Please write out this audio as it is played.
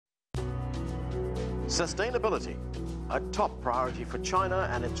Sustainability, a top priority for China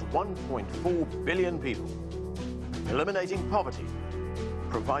and its 1.4 billion people. Eliminating poverty,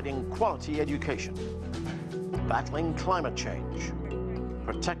 providing quality education, battling climate change,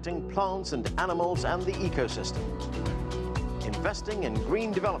 protecting plants and animals and the ecosystem, investing in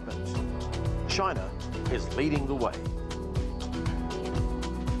green development. China is leading the way.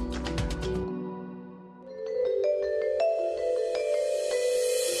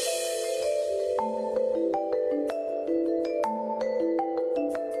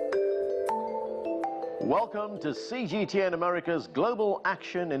 Welcome to CGTN America's Global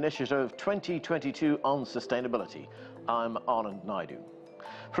Action Initiative 2022 on Sustainability. I'm Anand Naidu.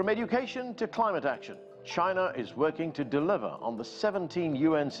 From education to climate action, China is working to deliver on the 17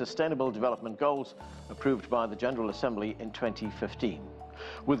 UN Sustainable Development Goals approved by the General Assembly in 2015.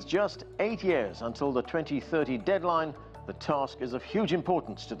 With just 8 years until the 2030 deadline, the task is of huge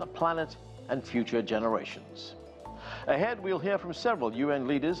importance to the planet and future generations. Ahead, we'll hear from several UN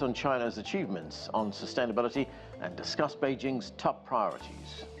leaders on China's achievements on sustainability and discuss Beijing's top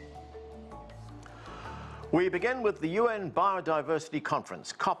priorities. We begin with the UN Biodiversity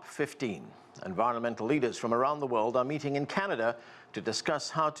Conference, COP15. Environmental leaders from around the world are meeting in Canada to discuss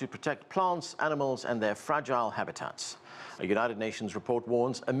how to protect plants, animals, and their fragile habitats. A United Nations report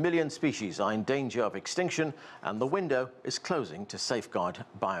warns 1 million species are in danger of extinction, and the window is closing to safeguard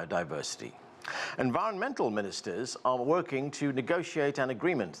biodiversity. Environmental ministers are working to negotiate an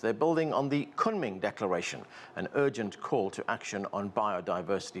agreement. They're building on the Kunming Declaration, an urgent call to action on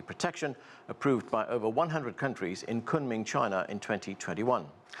biodiversity protection approved by over 100 countries in Kunming, China in 2021.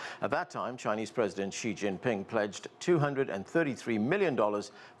 At that time, Chinese President Xi Jinping pledged $233 million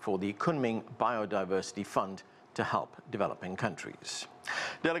for the Kunming Biodiversity Fund to help developing countries.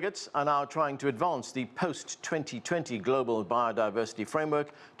 Delegates are now trying to advance the post-2020 global biodiversity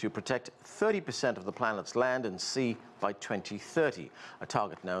framework to protect 30% of the planet's land and sea by 2030, a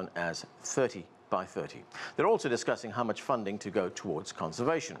target known as 30 by 30. They're also discussing how much funding to go towards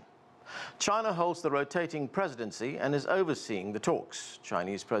conservation. China holds the rotating presidency and is overseeing the talks.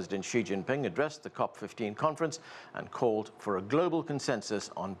 Chinese President Xi Jinping addressed the COP15 conference and called for a global consensus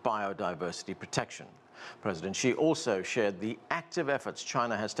on biodiversity protection. President Xi also shared the active efforts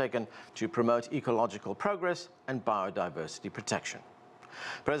China has taken to promote ecological progress and biodiversity protection.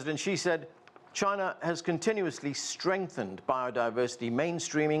 President Xi said China has continuously strengthened biodiversity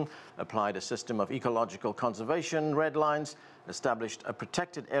mainstreaming, applied a system of ecological conservation red lines, established a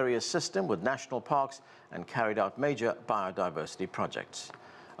protected area system with national parks, and carried out major biodiversity projects.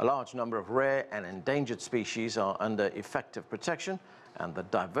 A large number of rare and endangered species are under effective protection, and the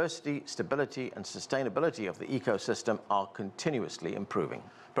diversity, stability, and sustainability of the ecosystem are continuously improving.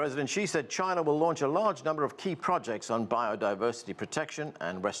 President Xi said China will launch a large number of key projects on biodiversity protection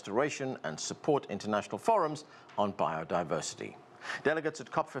and restoration and support international forums on biodiversity. Delegates at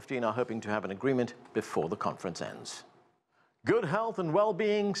COP15 are hoping to have an agreement before the conference ends. Good health and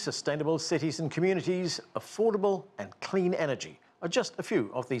well-being, sustainable cities and communities, affordable and clean energy are just a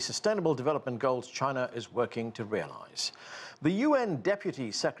few of the Sustainable Development Goals China is working to realize. The UN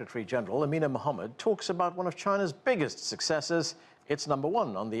Deputy Secretary General, Amina Mohammed, talks about one of China's biggest successes. It's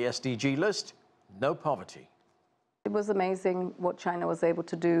 #1 on the SDG list, no poverty. It was amazing what China was able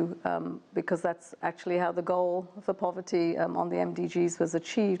to do because that's actually how the goal for poverty on the MDGs was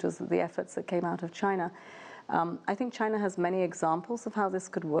achieved, was the efforts that came out of China. I think China has many examples of how this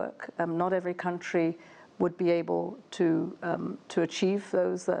could work. Not every country would be able to achieve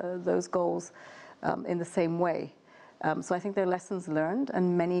those goals in the same way. So I think there are lessons learned,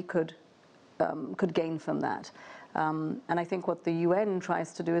 and many could gain from that. And I think what the UN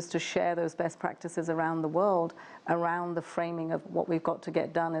tries to do is to share those best practices around the world, around the framing of what we've got to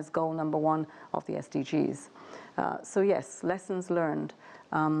get done as goal #1 of the SDGs. So yes, lessons learned,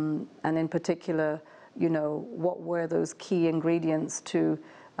 and in particular, you know, what were those key ingredients to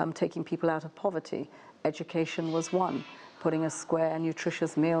taking people out of poverty? Education was one. Putting a square,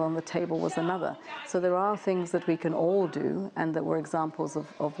 nutritious meal on the table was another. So there are things that we can all do, and that were examples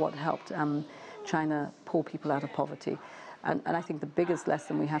of what helped China pull people out of poverty. And I think the biggest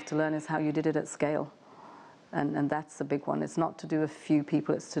lesson we have to learn is how you did it at scale. And that's the big one. It's not to do a few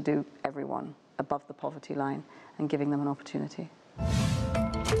people, it's to do everyone above the poverty line and giving them an opportunity.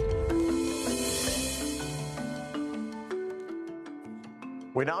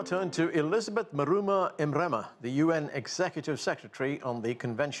 We now turn to Elizabeth Maruma Imrema, the UN Executive Secretary on the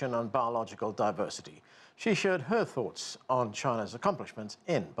Convention on Biological Diversity. She shared her thoughts on China's accomplishments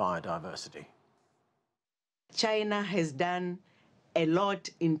in biodiversity. China has done a lot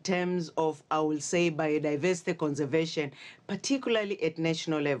in terms of, I will say, biodiversity conservation, particularly at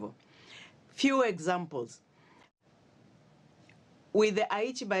national level. Few examples. With the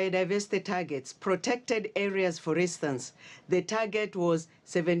Aichi biodiversity targets, protected areas, for instance, the target was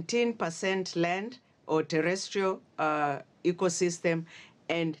 17% land or terrestrial ecosystem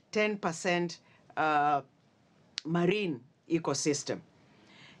and 10% marine ecosystem.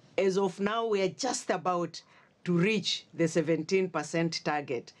 As of now, we are just about to reach the 17%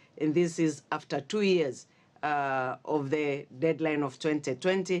 target, and this is after 2 years of the deadline of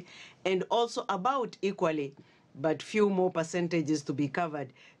 2020, and also about equally, but few more percentages to be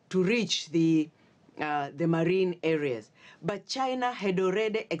covered to reach the marine areas. But China had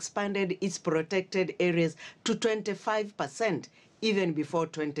already expanded its protected areas to 25% even before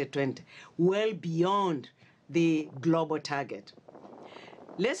 2020, well beyond the global target.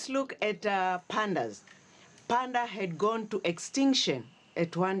 Let's look at pandas. Panda had gone to extinction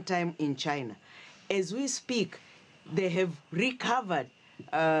at one time in China. As we speak, they have recovered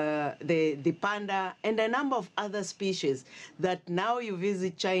the panda and a number of other species that now you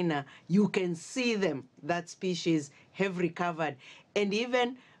visit China, you can see them, that species have recovered and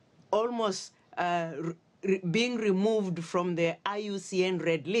even almost being removed from the IUCN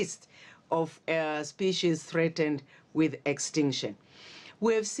red list of species threatened with extinction.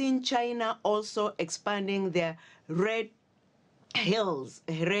 We have seen China also expanding their red hills,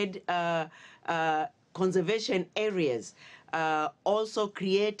 red conservation areas, also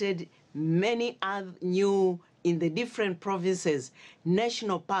created many other new, in the different provinces,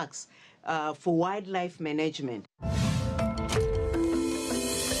 national parks for wildlife management.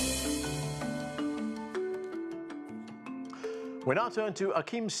 We now turn to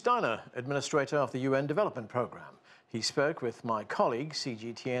Akim Steiner, Administrator of the UN Development Programme. He spoke with my colleague,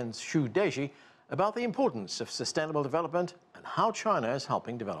 CGTN's Shu Deji, about the importance of sustainable development and how China is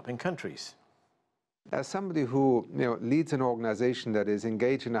helping developing countries. As somebody who leads an organization that is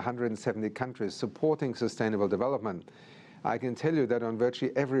engaged in 170 countries supporting sustainable development, I can tell you that on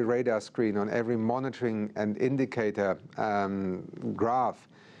virtually every radar screen, on every monitoring and indicator graph,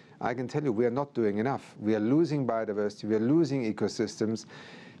 I can tell you we are not doing enough. We are losing biodiversity, we are losing ecosystems.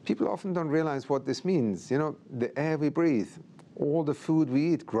 People often don't realize what this means. The air we breathe, all the food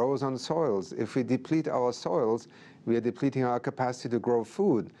we eat grows on soils. If we deplete our soils, we are depleting our capacity to grow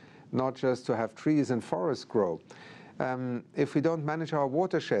food, not just to have trees and forests grow. If we don't manage our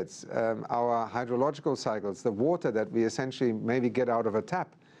watersheds, our hydrological cycles, the water that we essentially maybe get out of a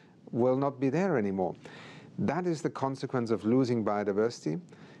tap will not be there anymore. That is the consequence of losing biodiversity.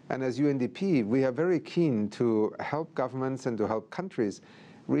 And as UNDP, we are very keen to help governments and to help countries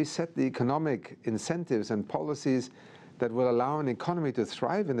reset the economic incentives and policies that will allow an economy to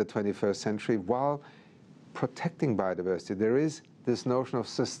thrive in the 21st century while protecting biodiversity. There is this notion of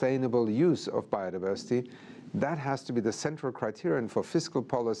sustainable use of biodiversity. That has to be the central criterion for fiscal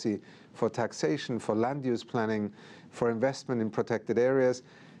policy, for taxation, for land use planning, for investment in protected areas.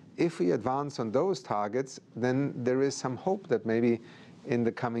 If we advance on those targets, then there is some hope that maybe in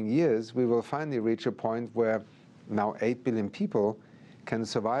the coming years we will finally reach a point where now 8 billion people can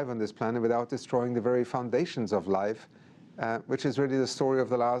survive on this planet without destroying the very foundations of life, which is really the story of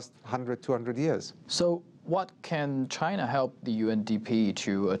the last 100, 200 years. So what can China help the UNDP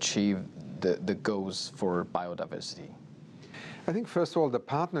to achieve the goals for biodiversity? I think, first of all, the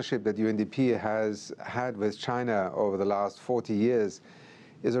partnership that UNDP has had with China over the last 40 years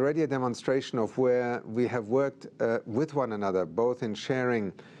is already a demonstration of where we have worked with one another, both in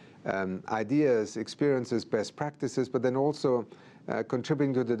sharing ideas, experiences, best practices, but then also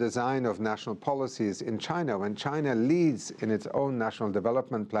contributing to the design of national policies in China. When China leads in its own national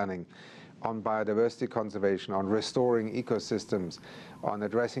development planning on biodiversity conservation, on restoring ecosystems, on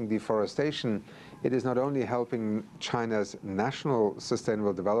addressing deforestation, it is not only helping China's national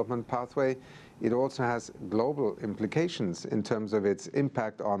sustainable development pathway, it also has global implications in terms of its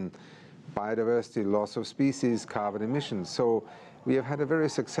impact on biodiversity, loss of species, carbon emissions. So we have had a very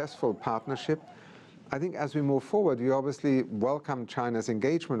successful partnership. I think as we move forward, we obviously welcome China's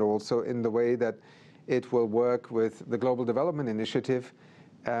engagement also in the way that it will work with the Global Development Initiative,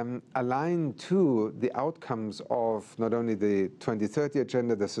 aligned to the outcomes of not only the 2030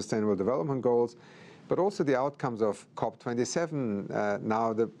 Agenda, the Sustainable Development Goals, but also the outcomes of COP27,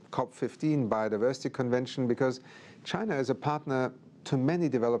 now the COP15 Biodiversity Convention, because China is a partner to many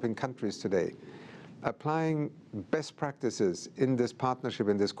developing countries today. Applying best practices in this partnership,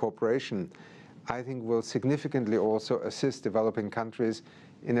 in this cooperation, I think will significantly also assist developing countries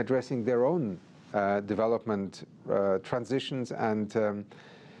in addressing their own development transitions and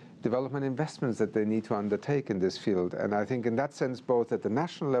development investments that they need to undertake in this field. And I think in that sense, both at the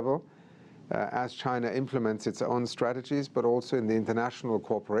national level as China implements its own strategies, but also in the international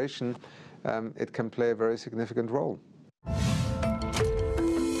cooperation, it can play a very significant role.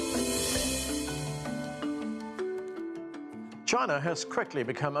 China has quickly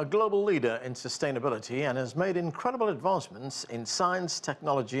become a global leader in sustainability and has made incredible advancements in science,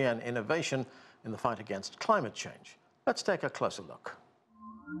 technology and innovation in the fight against climate change. Let's take a closer look.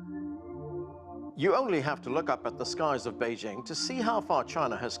 You only have to look up at the skies of Beijing to see how far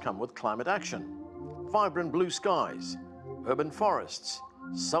China has come with climate action. Vibrant blue skies, urban forests,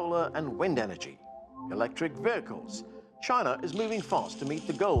 solar and wind energy, electric vehicles. China is moving fast to meet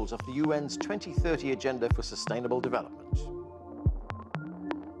the goals of the UN's 2030 Agenda for Sustainable Development.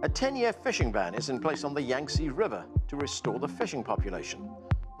 A 10-year fishing ban is in place on the Yangtze River to restore the fishing population.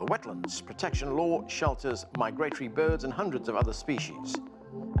 The Wetlands Protection Law shelters migratory birds and hundreds of other species.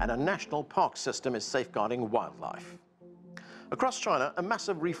 And a national park system is safeguarding wildlife. Across China, a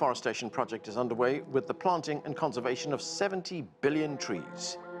massive reforestation project is underway with the planting and conservation of 70 billion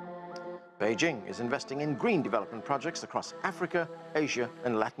trees. Beijing is investing in green development projects across Africa, Asia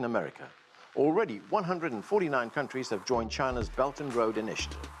and Latin America. Already, 149 countries have joined China's Belt and Road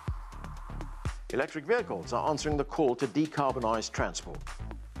Initiative. Electric vehicles are answering the call to decarbonize transport.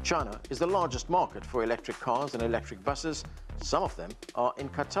 China is the largest market for electric cars and electric buses. Some of them are in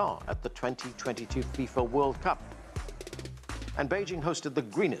Qatar at the 2022 FIFA World Cup. And Beijing hosted the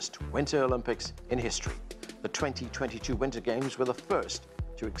greenest Winter Olympics in history. The 2022 Winter Games were the first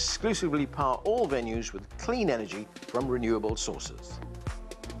to exclusively power all venues with clean energy from renewable sources.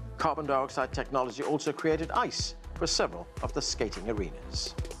 Carbon dioxide technology also created ice for several of the skating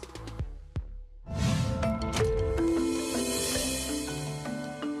arenas.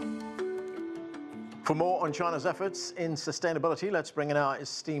 For more on China's efforts in sustainability, let's bring in our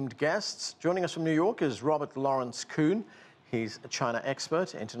esteemed guests. Joining us from New York is Robert Lawrence Kuhn. He's a China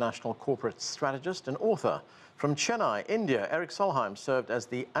expert, international corporate strategist and author. From Chennai, India, Eric Solheim served as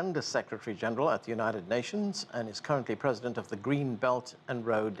the Under-Secretary General at the United Nations and is currently president of the Green Belt and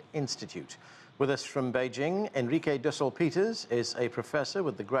Road Institute. With us from Beijing, Enrique Dussel-Peters is a professor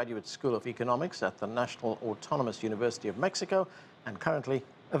with the Graduate School of Economics at the National Autonomous University of Mexico and currently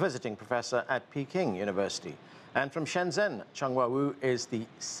a visiting professor at Peking University. And from Shenzhen, Changhua Wu is the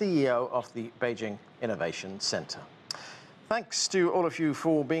CEO of the Beijing Innovation Center. Thanks to all of you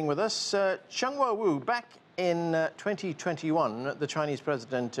for being with us. Changhua Wu, back in 2021, the Chinese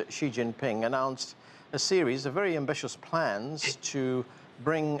President Xi Jinping announced a series of very ambitious plans to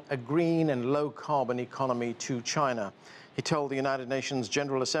bring a green and low-carbon economy to China. He told the United Nations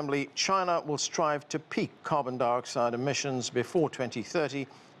General Assembly, China will strive to peak carbon dioxide emissions before 2030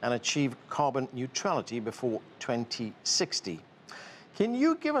 and achieve carbon neutrality before 2060. Can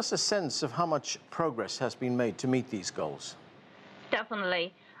you give us a sense of how much progress has been made to meet these goals?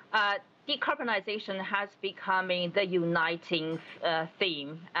 Definitely. Decarbonization has become the uniting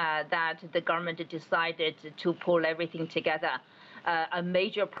theme that the government decided to pull everything together. A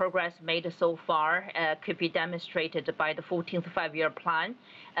major progress made so far could be demonstrated by the 14th Five-Year Plan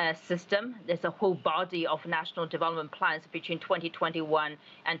system. There's a whole body of national development plans between 2021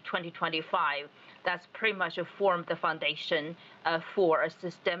 and 2025. That's pretty much formed the foundation for a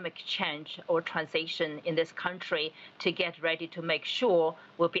systemic change or transition in this country to get ready to make sure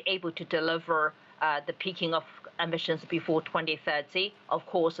we'll be able to deliver the peaking of emissions before 2030. Of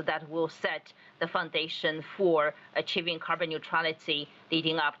course, that will set the foundation for achieving carbon neutrality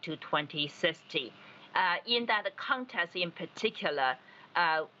leading up to 2060. In that context in particular,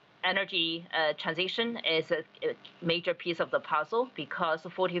 energy transition is a major piece of the puzzle because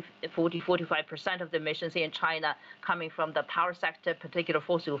 45% of the emissions in China coming from the power sector, particular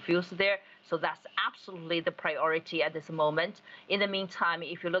fossil fuels there. So that's absolutely the priority at this moment. In the meantime,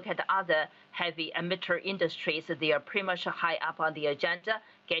 if you look at the other heavy emitter industries, they are pretty much high up on the agenda,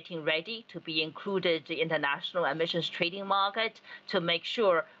 getting ready to be included in the national emissions trading market to make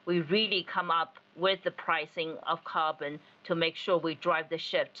sure we really come up with the pricing of carbon to make sure we drive the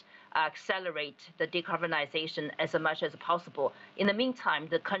shift, accelerate the decarbonization as much as possible. In the meantime,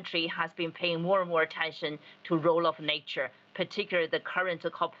 the country has been paying more and more attention to role of nature, particularly the current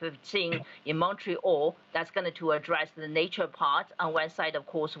COP15 in Montreal, that's going to address the nature part. On one side, of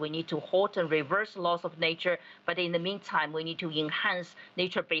course, we need to halt and reverse loss of nature, but in the meantime, we need to enhance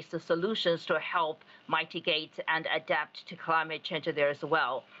nature-based solutions to help mitigate and adapt to climate change there as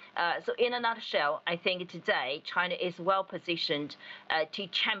well. So in a nutshell, I think today China is well positioned to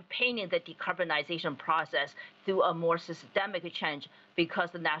championing the decarbonization process through a more systemic change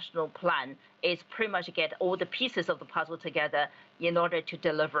because the national plan is pretty much get all the pieces of the puzzle together in order to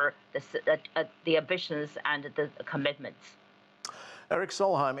deliver the ambitions and the commitments. Eric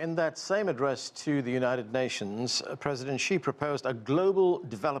Solheim, in that same address to the United Nations, President Xi proposed a global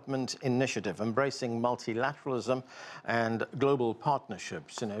development initiative embracing multilateralism and global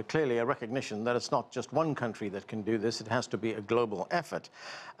partnerships. You know, clearly a recognition that it's not just one country that can do this, it has to be a global effort.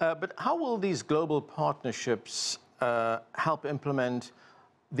 But how will these global partnerships help implement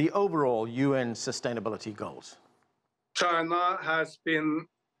the overall UN sustainability goals? China has been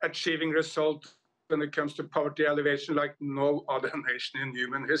achieving results when it comes to poverty alleviation like no other nation in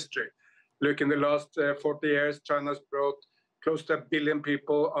human history. Look, in the last 40 years, China has brought close to 1 billion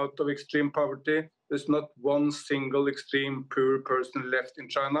people out of extreme poverty. There's not one single extreme poor person left in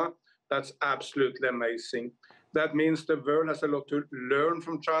China. That's absolutely amazing. That means the world has a lot to learn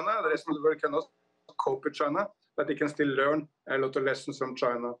from China. The rest of the world cannot cope with China, but they can still learn a lot of lessons from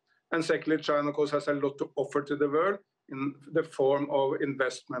China. And secondly, China, of course, has a lot to offer to the world in the form of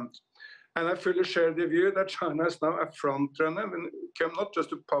investment. And I fully share the view that China is now a front runner when it comes not just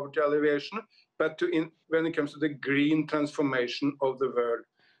to poverty alleviation, but when it comes to the green transformation of the world.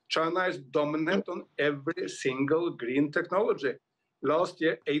 China is dominant on every single green technology. Last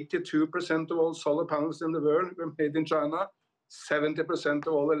year, 82% of all solar panels in the world were made in China. 70%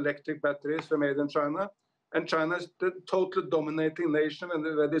 of all electric batteries were made in China. And China is the totally dominating nation, and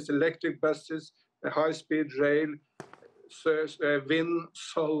whether it's electric buses, high-speed rail, wind,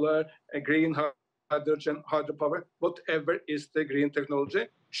 solar, green hydrogen, hydropower, whatever is the green technology,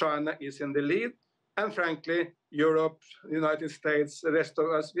 China is in the lead. And frankly, Europe, United States, the rest of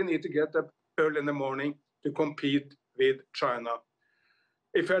us, we need to get up early in the morning to compete with China.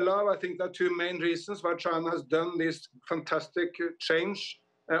 If you allow, I think there are two main reasons why China has done this fantastic change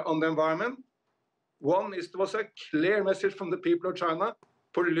on the environment. One is there was a clear message from the people of China: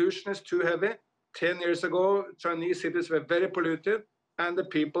 pollution is too heavy. 10 years ago, Chinese cities were very polluted, and the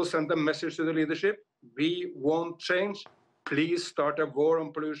people sent a message to the leadership: we won't change, please start a war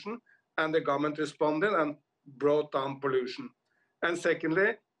on pollution. And the government responded and brought down pollution. And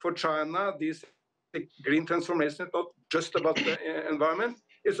secondly, for China, this green transformation is not just about the environment,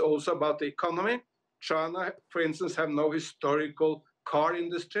 it's also about the economy. China, for instance, have no historical car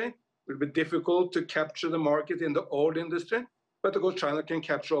industry. It will be difficult to capture the market in the old industry. But of course, China can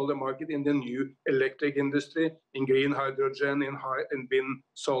capture all the market in the new electric industry, in green hydrogen, in wind,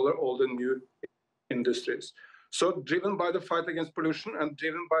 solar, all the new industries. So driven by the fight against pollution and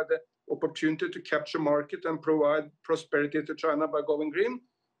driven by the opportunity to capture market and provide prosperity to China by going green,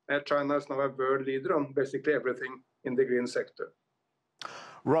 China is now a world leader on basically everything in the green sector.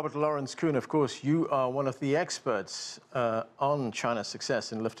 Robert Lawrence Kuhn, of course, you are one of the experts on China's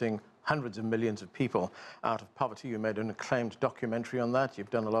success in lifting hundreds of millions of people out of poverty. You made an acclaimed documentary on that.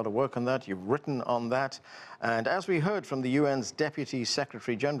 You've done a lot of work on that. You've written on that. And as we heard from the UN's Deputy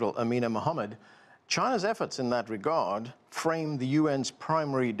Secretary General, Amina Mohammed, China's efforts in that regard frame the UN's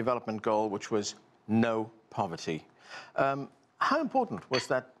primary development goal, which was no poverty. How important was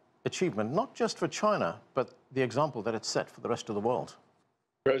that achievement, not just for China, but the example that it set for the rest of the world?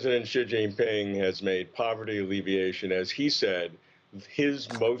 President Xi Jinping has made poverty alleviation, as he said, his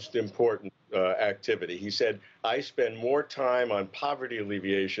most important activity. He said, I spend more time on poverty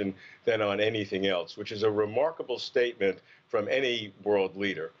alleviation than on anything else, which is a remarkable statement from any world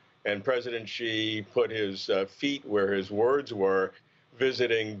leader. And President Xi put his feet where his words were,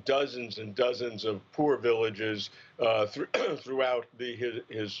 visiting dozens and dozens of poor villages throughout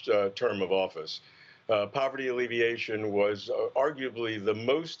his term of office. Poverty alleviation was arguably the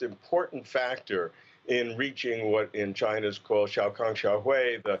most important factor in reaching what in China's called Xiaokang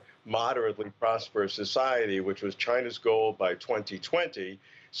Xiaohui, the moderately prosperous society, which was China's goal by 2020,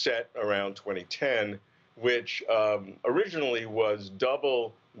 set around 2010, which originally was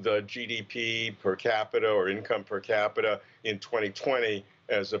double the GDP per capita or income per capita in 2020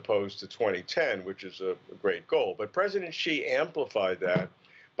 as opposed to 2010, which is a great goal. But President Xi amplified that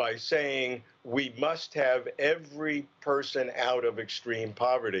by saying we must have every person out of extreme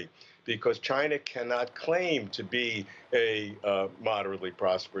poverty, because China cannot claim to be a moderately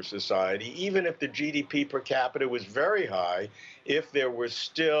prosperous society, even if the GDP per capita was very high, if there were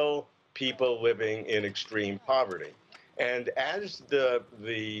still people living in extreme poverty. And as the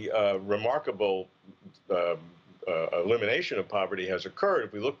remarkable elimination of poverty has occurred,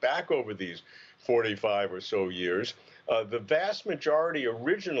 if we look back over these 45 or so years, the vast majority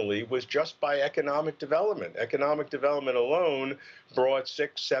originally was just by economic development. Economic development alone brought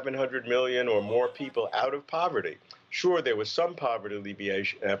 600–700 million or more people out of poverty. Sure, there was some poverty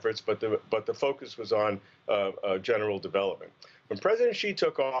alleviation efforts, but the focus was on general development. When President Xi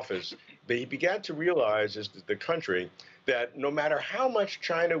took office, he began to realize as the country that no matter how much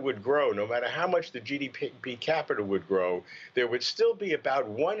China would grow, no matter how much the GDP per capita would grow, there would still be about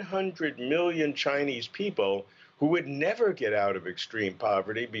 100 million Chinese people who would never get out of extreme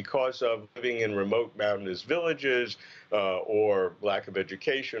poverty because of living in remote mountainous villages or lack of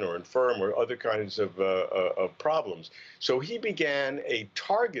education or infirm or other kinds of problems. So he began a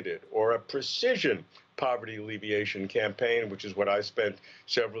targeted or a precision poverty alleviation campaign, which is what I spent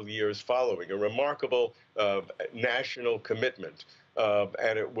several years following, a remarkable national commitment.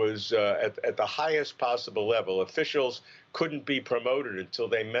 And it was at the highest possible level. Officials couldn't be promoted until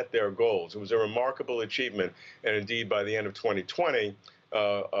they met their goals. It was a remarkable achievement. And indeed, by the end of 2020,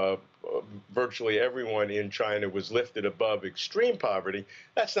 virtually everyone in China was lifted above extreme poverty.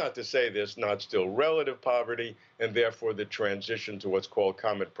 That's not to say there's not still relative poverty, and therefore the transition to what's called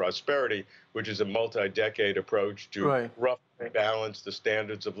common prosperity, which is a multi-decade approach to roughly balance the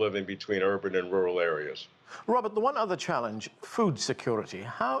standards of living between urban and rural areas. Robert, the one other challenge, food security.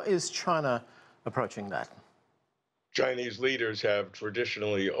 How is China approaching that? Chinese leaders have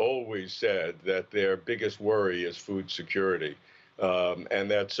traditionally always said that their biggest worry is food security.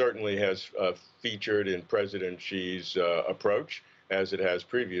 And that certainly has featured in President Xi's approach, as it has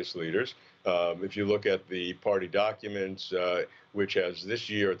previous leaders. If you look at the party documents, which has this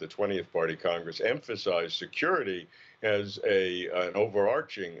year at the 20th Party Congress emphasized security as an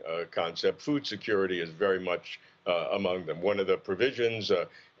overarching concept, food security is very much among them. One of the provisions in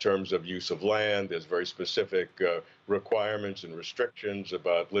terms of use of land, there's very specific requirements and restrictions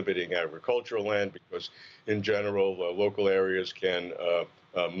about limiting agricultural land because in general, local areas can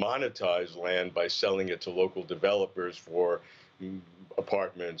monetize land by selling it to local developers for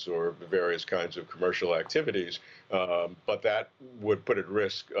apartments or various kinds of commercial activities, but that would put at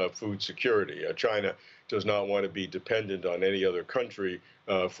risk food security. China does not want to be dependent on any other country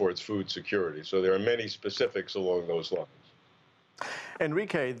for its food security. So there are many specifics along those lines.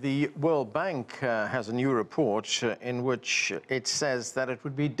 Enrique, the World Bank has a new report in which it says that it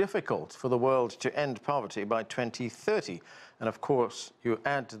would be difficult for the world to end poverty by 2030. And of course, you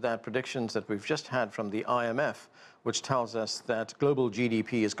add to that predictions that we've just had from the IMF, which tells us that global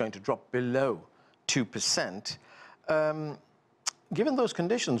GDP is going to drop below 2%. Given those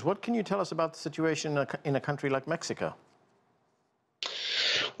conditions, what can you tell us about the situation in a country like Mexico?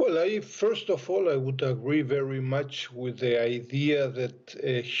 Well, first of all, I would agree very much with the idea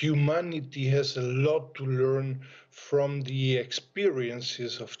that humanity has a lot to learn from the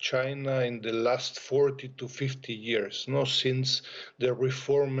experiences of China in the last 40 to 50 years, since the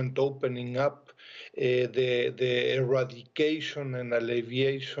reform and opening up, the eradication and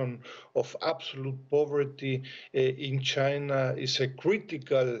alleviation of absolute poverty in China is a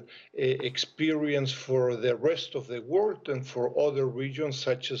critical experience for the rest of the world and for other regions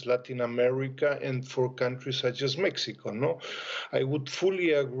such as Latin America and for countries such as Mexico. I would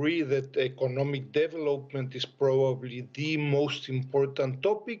fully agree that economic development is probably the most important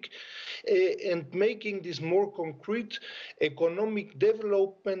topic, and making this more concrete, economic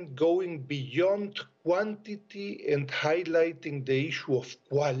development going beyond quantity and highlighting the issue of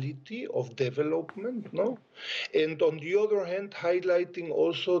quality of development, and on the other hand, highlighting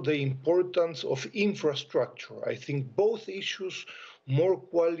also the importance of infrastructure. I think both issues, more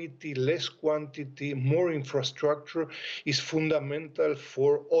quality, less quantity, more infrastructure, is fundamental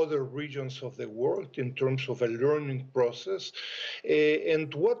for other regions of the world in terms of a learning process.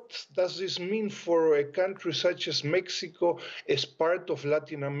 And what does this mean for a country such as Mexico as part of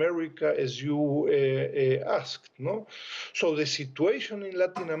Latin America, as you asked? So the situation in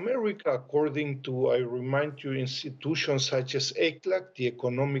Latin America, according to, I remind you, institutions such as ECLAC, the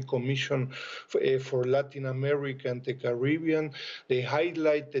Economic Commission for Latin America and the Caribbean, they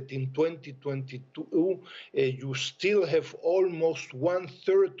highlight that in 2022, you still have almost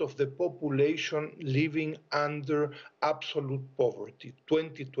 1/3 of the population living under absolute poverty,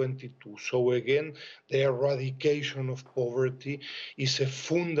 2022. So again, the eradication of poverty is a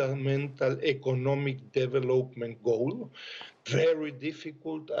fundamental economic development goal. Very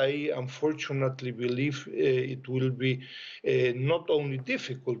difficult. I unfortunately believe it will be not only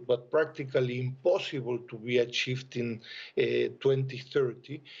difficult, but practically impossible to be achieved in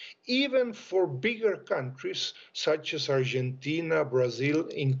 2030, even for bigger countries such as Argentina, Brazil,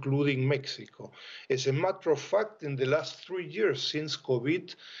 including Mexico. As a matter of fact, in the last 3 years since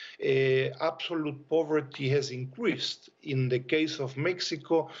COVID, absolute poverty has increased. In the case of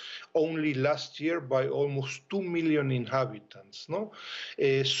Mexico, only last year by almost 2 million inhabitants.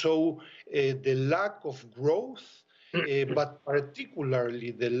 So the lack of growth but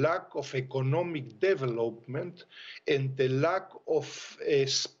particularly the lack of economic development and the lack of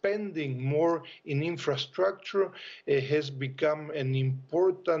spending more in infrastructure has become an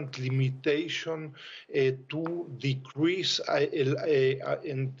important limitation to decrease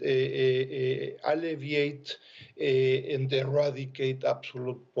and alleviate and eradicate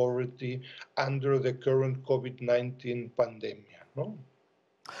absolute poverty under the current COVID-19 pandemic. No?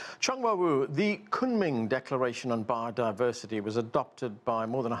 Chongwa Wu, the Kunming Declaration on Biodiversity was adopted by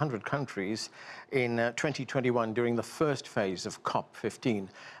more than 100 countries in 2021 during the first phase of COP15.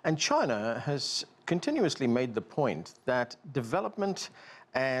 And China has continuously made the point that development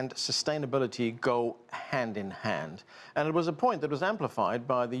and sustainability go hand in hand. And it was a point that was amplified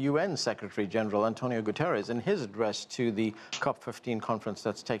by the UN Secretary General Antonio Guterres in his address to the COP15 conference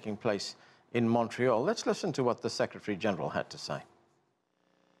that's taking place in Montreal. Let's listen to what the Secretary General had to say.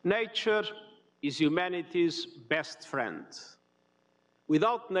 Nature is humanity's best friend.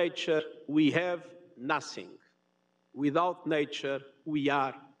 Without nature, we have nothing. Without nature, we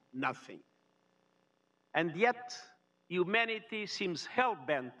are nothing. And yet, humanity seems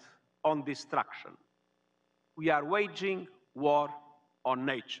hell-bent on destruction. We are waging war on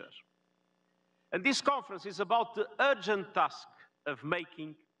nature. And this conference is about the urgent task of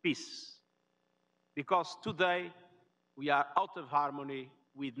making peace. Because today, we are out of harmony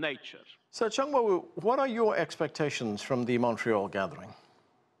with nature. So, Chongwa Wu, what are your expectations from the Montreal gathering?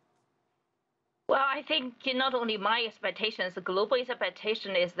 Well, I think not only my expectations, the global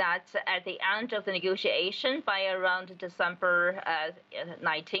expectation is that at the end of the negotiation, by around December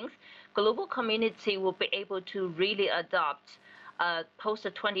 19th, global community will be able to really adopt a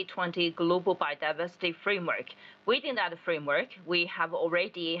post-2020 global biodiversity framework. Within that framework, we have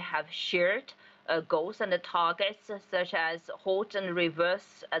already shared goals and the targets, such as halt and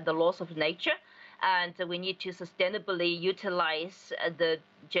reverse the loss of nature. And we need to sustainably utilize the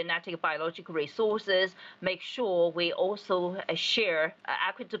genetic biological resources, make sure we also share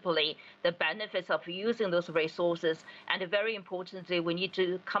equitably the benefits of using those resources. And very importantly, we need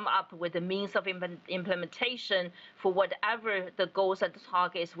to come up with the means of implementation for whatever the goals and the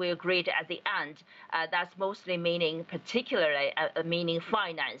targets we agreed at the end. That's mostly meaning, particularly meaning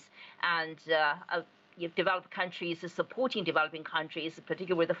finance. And developed countries supporting developing countries,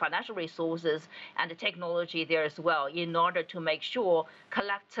 particularly with the financial resources and the technology there as well, in order to make sure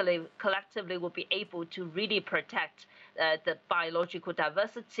collectively we'll be able to really protect the biological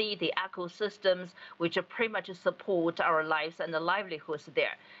diversity, the ecosystems, which are pretty much support our lives and the livelihoods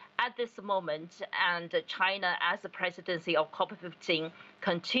there. At this moment, and China, as the presidency of COP15,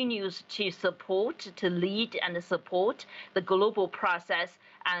 continues to support, to lead and support the global process.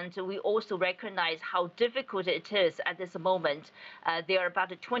 And we also recognize how difficult it is at this moment. There are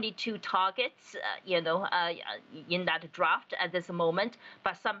about 22 targets, in that draft at this moment,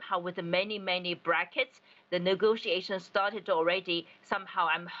 but somehow with many, many brackets. The negotiations started already. Somehow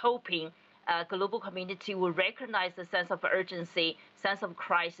I'm hoping global community will recognize the sense of urgency, sense of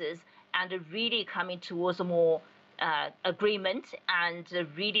crisis, and really coming towards a more agreement and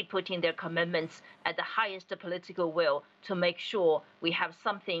really putting their commitments at the highest political will to make sure we have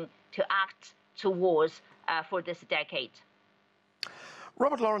something to act towards for this decade.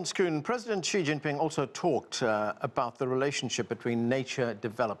 Robert Lawrence Kuhn, President Xi Jinping also talked about the relationship between nature,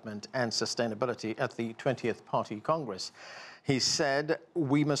 development and sustainability at the 20th Party Congress. He said,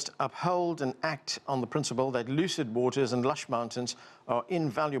 we must uphold and act on the principle that lucid waters and lush mountains are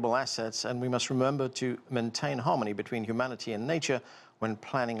invaluable assets, and we must remember to maintain harmony between humanity and nature when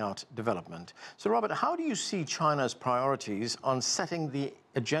planning out development. So, Robert, how do you see China's priorities on setting the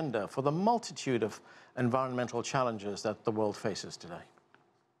agenda for the multitude of environmental challenges that the world faces today?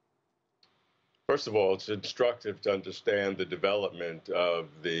 First of all, it's instructive to understand the development of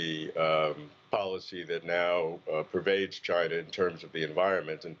the policy that now pervades China in terms of the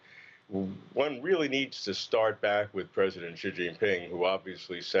environment. And one really needs to start back with President Xi Jinping, who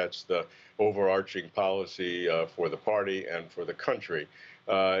obviously sets the overarching policy for the party and for the country.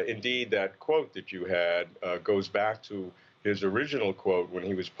 Indeed, that quote that you had goes back to his original quote when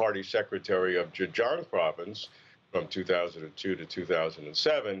he was party secretary of Zhejiang province from 2002 to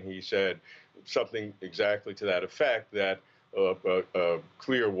 2007. He said something exactly to that effect, that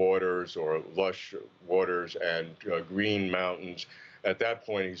clear waters or lush waters and green mountains, at that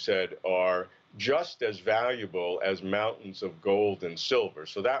point, he said, are just as valuable as mountains of gold and silver.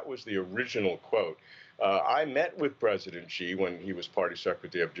 So that was the original quote. I met with President Xi when he was party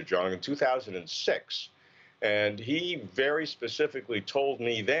secretary of Zhejiang in 2006, and he very specifically told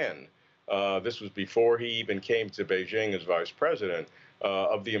me then this was before he even came to Beijing as vice president,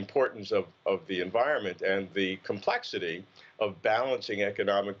 of the importance of the environment and the complexity of balancing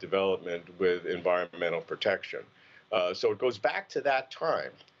economic development with environmental protection. So it goes back to that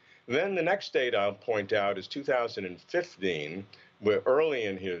time. Then the next date I'll point out is 2015, where early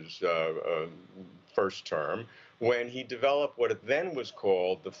in his first term, when he developed what then was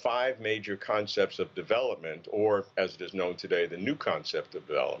called the 5 major concepts of development, or as it is known today, the new concept of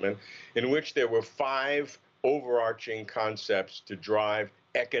development, in which there were 5 overarching concepts to drive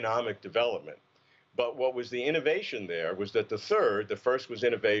economic development. But what was the innovation there was that the first was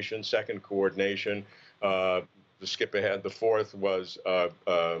innovation, second coordination, to skip ahead, the fourth was, the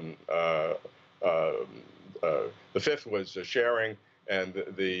fifth was sharing, and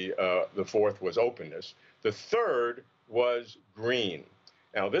the fourth was openness. The third was green.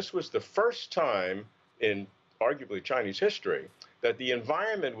 Now, this was the first time in arguably Chinese history that the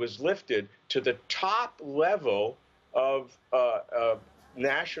environment was lifted to the top level of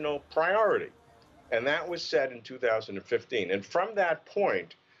national priority. And that was set in 2015. And from that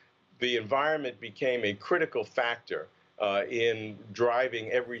point, the environment became a critical factor in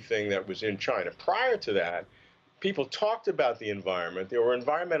driving everything that was in China. Prior to that, people talked about the environment. There were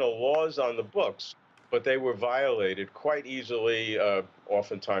environmental laws on the books, but they were violated quite easily,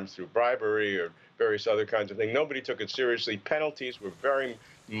 oftentimes through bribery or various other kinds of things. Nobody took it seriously. Penalties were very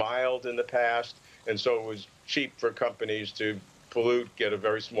mild in the past, and so it was cheap for companies to pollute, get a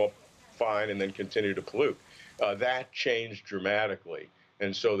very small fine, and then continue to pollute. That changed dramatically.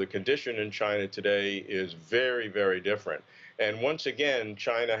 And so the condition in China today is very, very different. And once again,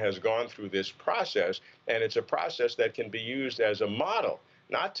 China has gone through this process, and it's a process that can be used as a model,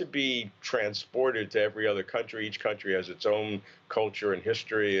 not to be transported to every other country. Each country has its own culture and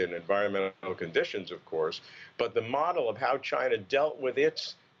history and environmental conditions, of course, but the model of how China dealt with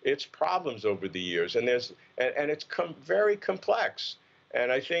its problems over the years. And it's very complex. And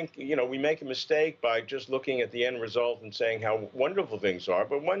I think, you know, we make a mistake by just looking at the end result and saying how wonderful things are,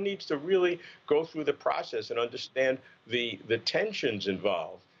 but one needs to really go through the process and understand the tensions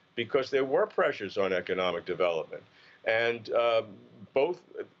involved, because there were pressures on economic development. And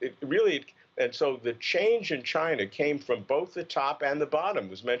and so the change in China came from both the top and the bottom. It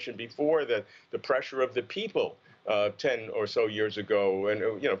was mentioned before that the pressure of the people 10 or so years ago, and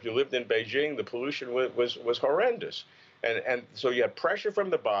you know, if you lived in Beijing, the pollution was horrendous. And so you have pressure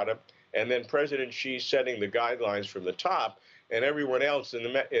from the bottom, and then President Xi setting the guidelines from the top, and everyone else in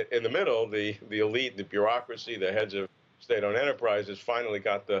the middle, the elite, the bureaucracy, the heads of state-owned enterprises finally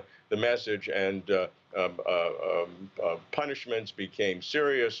got the message, and punishments became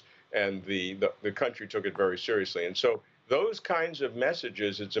serious, and the country took it very seriously. And so those kinds of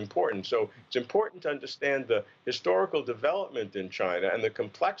messages, it's important. So it's important to understand the historical development in China and the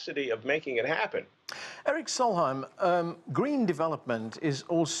complexity of making it happen. Eric Solheim, green development is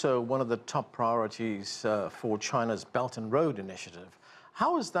also one of the top priorities for China's Belt and Road Initiative.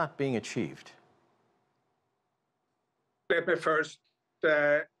 How is that being achieved? Let me first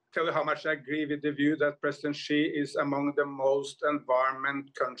tell you how much I agree with the view that President Xi is among the most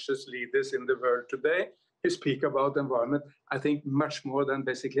environment-conscious leaders in the world today. He speaks about environment, I think, much more than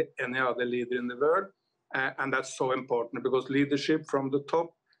basically any other leader in the world. And that's so important, because leadership from the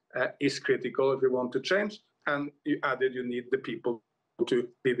top is critical if we want to change. And you added, you need the people to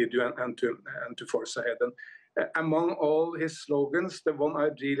be with you and to force ahead. And among all his slogans, the one I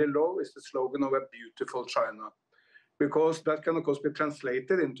really love is the slogan of a beautiful China, because that can of course be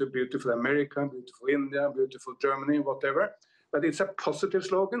translated into beautiful America, beautiful India, beautiful Germany, whatever. But it's a positive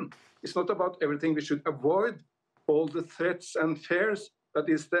slogan. It's not about everything we should avoid, all the threats and fears, but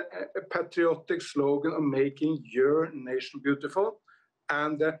it's the patriotic slogan of making your nation beautiful.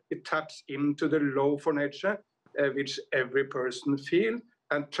 And it taps into the love for nature, which every person feels,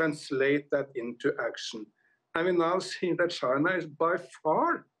 and translate that into action. And we now see that China is by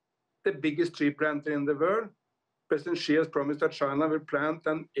far the biggest tree planter in the world. President Xi has promised that China will plant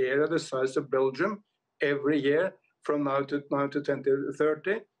an area the size of Belgium every year from now to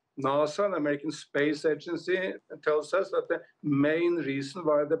 2030. NASA, the American Space Agency, tells us that the main reason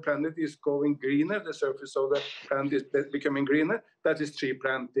why the planet is going greener, the surface of the planet is becoming greener, that is tree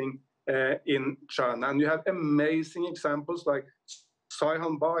planting in China. And you have amazing examples like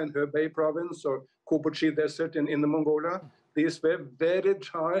Saihanba in Hebei province or Kubuchi Desert in Inner Mongolia. These were very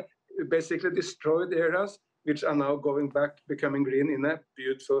dry, basically destroyed areas, which are now going back, becoming green in a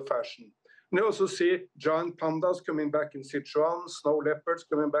beautiful fashion. You also see giant pandas coming back in Sichuan, snow leopards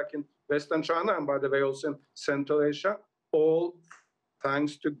coming back in Western China, and by the way, also in Central Asia, all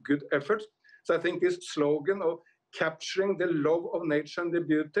thanks to good efforts. So I think this slogan of capturing the love of nature and the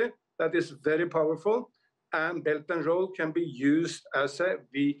beauty, that is very powerful, and Belt and Road can be used as a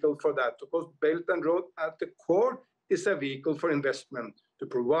vehicle for that. Because Belt and Road at the core is a vehicle for investment, to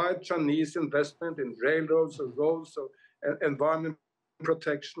provide Chinese investment in railroads or roads or environment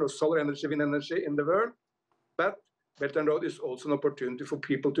protection or solar energy, wind energy in the world. But Belt and Road is also an opportunity for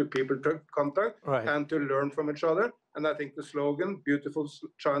people-to-people contact and to learn from each other. And I think the slogan, Beautiful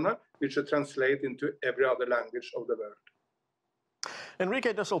China, which should translate into every other language of the world.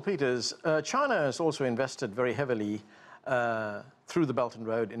 Enrique Dussel-Peters, China has also invested very heavily through the Belt and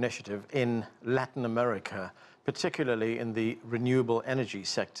Road Initiative in Latin America, particularly in the renewable energy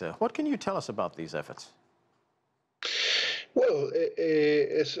sector. What can you tell us about these efforts? Well,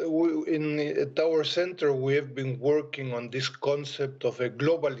 at our center, we have been working on this concept of a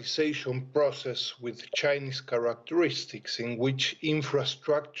globalization process with Chinese characteristics, in which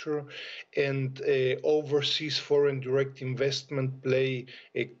infrastructure and overseas foreign direct investment play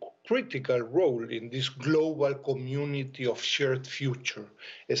a critical role in this global community of shared future,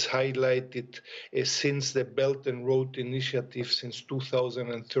 as highlighted since the Belt and Road Initiative since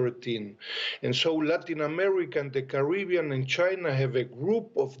 2013. And so Latin America and the Caribbean and China have a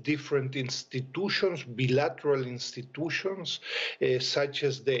group of different institutions, bilateral institutions, such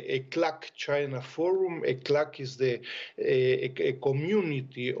as the ECLAC China Forum. ECLAC is a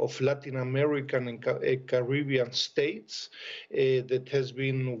community of Latin American and Caribbean states that has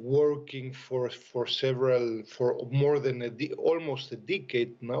been working for more than almost a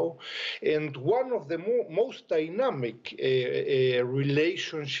decade now, and one of the most dynamic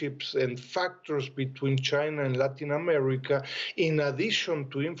relationships and factors between China and Latin America, in addition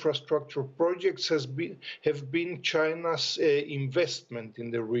to infrastructure projects, have been China's investment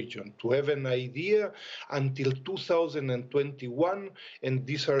in the region. To have an idea, until 2021, and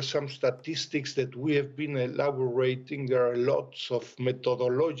these are some statistics that we have been elaborating, there are lots of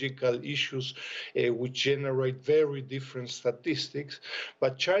methodological issues which generate very different statistics,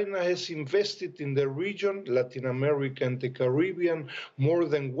 but China has invested in the region, Latin America and the Caribbean, more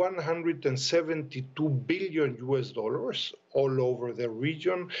than $172 billion all over the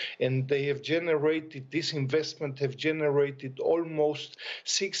region, and they have generated, this investment have generated almost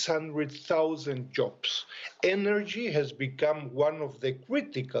 600,000 jobs. Energy has become one of the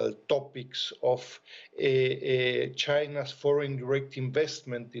critical topics of China's foreign direct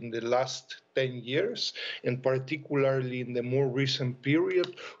investment in the last 10 years, and particularly in the more recent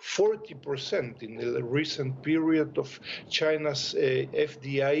period. 40% in the recent period of China's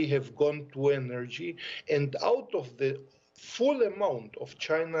FDI have gone to energy, and out of the full amount of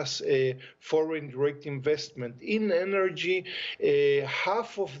China's foreign direct investment in energy,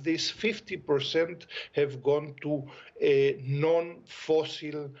 half of this, 50%, have gone to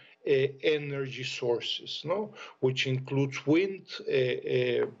non-fossil energy sources, which includes wind,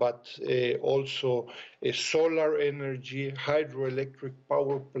 but also solar energy, hydroelectric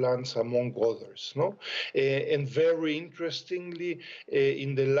power plants, among others. And very interestingly,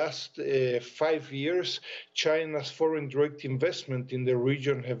 in the last 5 years, China's foreign direct investment in the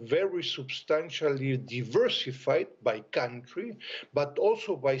region have very substantially diversified by country, but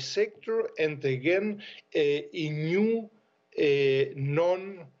also by sector, and again, in new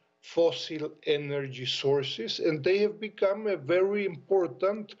non-fossil energy sources, and they have become a very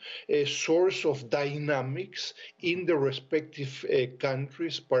important source of dynamics in the respective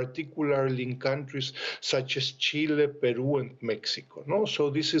countries, particularly in countries such as Chile, Peru, and Mexico. So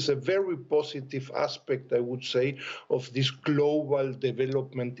this is a very positive aspect, I would say, of this global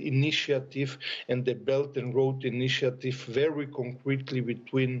development initiative and the Belt and Road Initiative, very concretely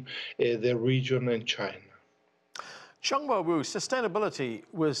between the region and China. Xiangbo Wu, sustainability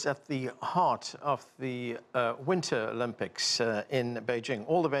was at the heart of the Winter Olympics in Beijing.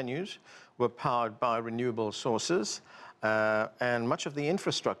 All the venues were powered by renewable sources, and much of the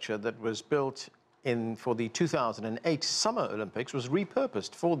infrastructure that was built for the 2008 Summer Olympics was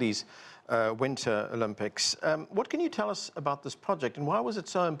repurposed for these Winter Olympics. What can you tell us about this project, and why was it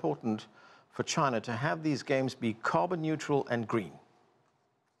so important for China to have these games be carbon neutral and green?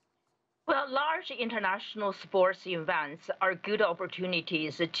 Well, large international sports events are good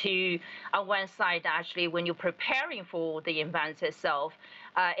opportunities to, on one side, actually, when you're preparing for the events itself,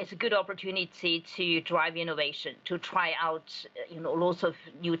 it's a good opportunity to drive innovation, to try out, lots of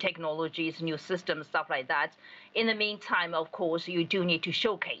new technologies, new systems, stuff like that. In the meantime, of course, you do need to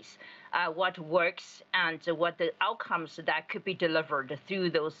showcase what works and what the outcomes that could be delivered through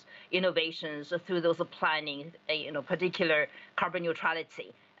those innovations, through those planning, particular carbon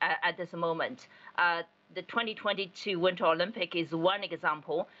neutrality. At this moment, the 2022 Winter Olympic is one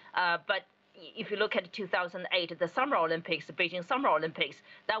example, but if you look at 2008, the Summer Olympics, the Beijing Summer Olympics,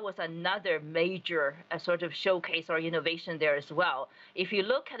 that was another major sort of showcase or innovation there as well. If you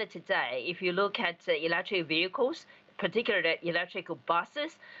look at it today, if you look at electric vehicles, particularly electrical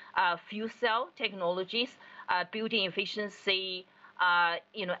buses, fuel cell technologies, building efficiency,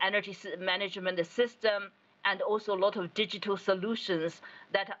 energy management system, and also a lot of digital solutions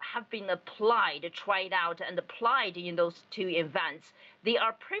that have been tried out and applied in those two events. They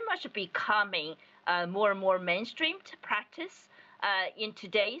are pretty much becoming more and more mainstream practice in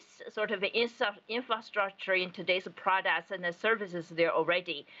today's sort of infrastructure, in today's products and the services there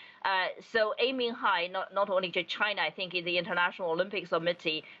already. So aiming high, not only to China, I think the International Olympic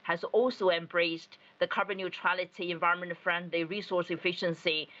Committee has also embraced the carbon neutrality, environment-friendly, resource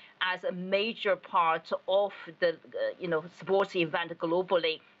efficiency as a major part of the sports event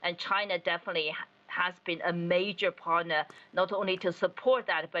globally. And China definitely has been a major partner, not only to support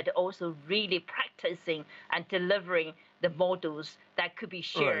that, but also really practicing and delivering the models that could be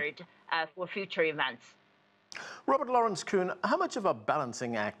shared for future events. Robert Lawrence Kuhn, how much of a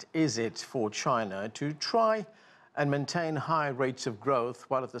balancing act is it for China to try and maintain high rates of growth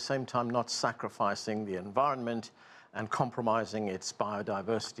while at the same time not sacrificing the environment and compromising its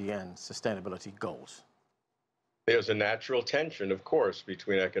biodiversity and sustainability goals? There's a natural tension, of course,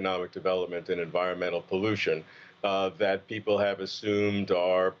 between economic development and environmental pollution that people have assumed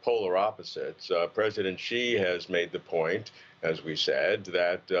are polar opposites. President Xi has made the point, as we said,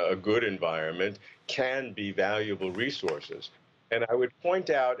 that a good environment can be valuable resources. And I would point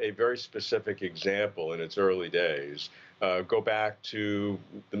out a very specific example in its early days. Go back to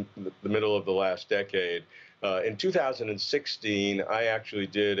the middle of the last decade. In 2016, I actually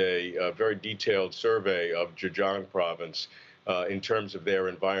did a very detailed survey of Zhejiang province in terms of their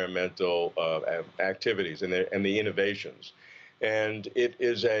environmental activities and the innovations. And it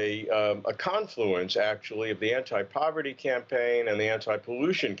is a confluence, actually, of the anti-poverty campaign and the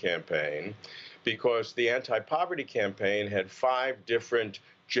anti-pollution campaign, because the anti-poverty campaign had 5 different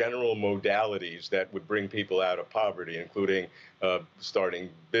general modalities that would bring people out of poverty, including starting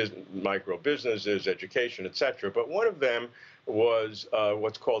micro businesses, education, etc. But one of them was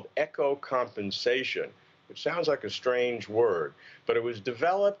what's called eco-compensation, which sounds like a strange word, but it was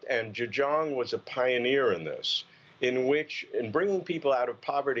developed, and Zhejiang was a pioneer in this, in bringing people out of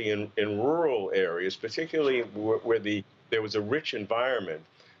poverty in rural areas, particularly where there was a rich environment.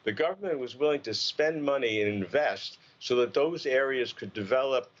 The government was willing to spend money and invest so that those areas could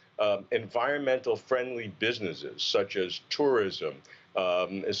develop environmental-friendly businesses, such as tourism,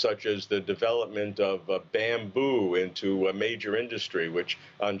 such as the development of bamboo into a major industry, which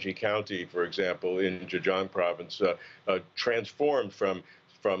Anji County, for example, in Zhejiang province, transformed from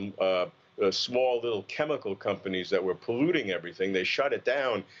small little chemical companies that were polluting everything. They shut it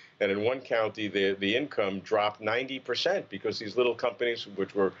down, and in one county, the income dropped 90% because these little companies,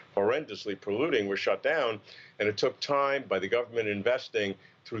 which were horrendously polluting, were shut down, and it took time by the government investing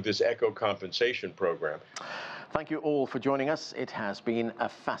through this eco-compensation program. Thank you all for joining us. It has been a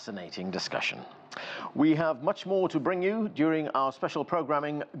fascinating discussion. We have much more to bring you during our special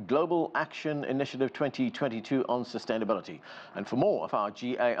programming, Global Action Initiative 2022 on Sustainability. And for more of our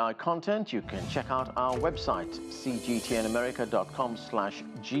GAI content, you can check out our website,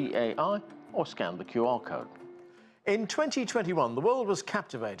 cgtnamerica.com/GAI, or scan the QR code. In 2021, the world was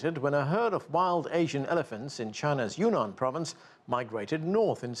captivated when a herd of wild Asian elephants in China's Yunnan province migrated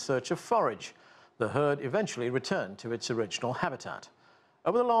north in search of forage. The herd eventually returned to its original habitat.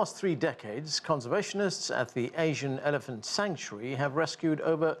 Over the last 3 decades, conservationists at the Asian Elephant Sanctuary have rescued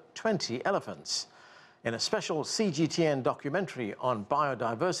over 20 elephants. In a special CGTN documentary on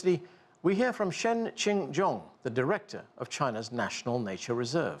biodiversity, we hear from Shen Qingjong, the director of China's National Nature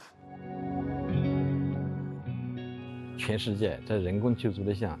Reserve. 全世界在人工救助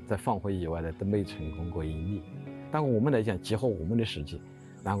的项在放回以外的都没成功过一例。但我们来讲，结合我们的实际，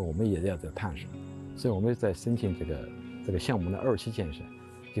然后我们也要在探索，所以我们在申请这个项目的2期建设，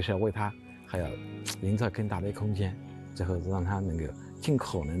就是要为它还要营造更大的空间，最后让它能够尽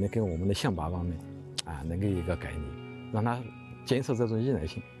可能的跟我们的象拔方面能够一个改良，让它减少这种依赖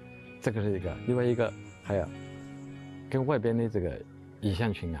性，这个是一个。另外一个还要跟外边的这个野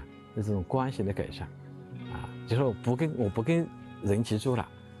象群的这种关系的改善。 就说我不跟人居住了，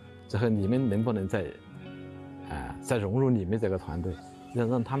之后你们能不能再融入你们这个团队，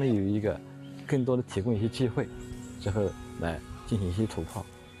让他们有一个更多的提供一些机会，之后来进行一些突破。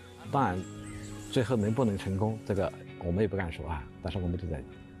当然，最后能不能成功，这个我们也不敢说但是我们都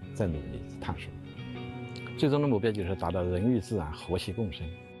在努力探索。最终的目标就是达到人与自然和谐共生。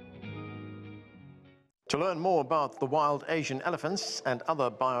To learn more about the wild Asian elephants and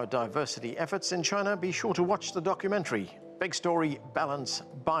other biodiversity efforts in China, be sure to watch the documentary, Big Story: Balance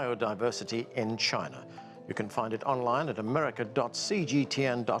Biodiversity in China. You can find it online at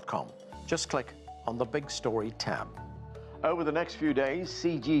america.cgtn.com. Just click on the Big Story tab. Over the next few days,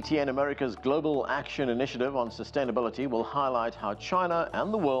 CGTN America's Global Action Initiative on Sustainability will highlight how China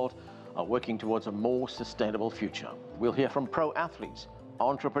and the world are working towards a more sustainable future. We'll hear from pro athletes,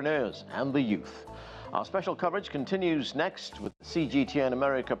 entrepreneurs, and the youth. Our special coverage continues next with CGTN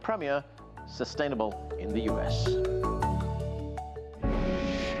America premiere, Sustainable in the US.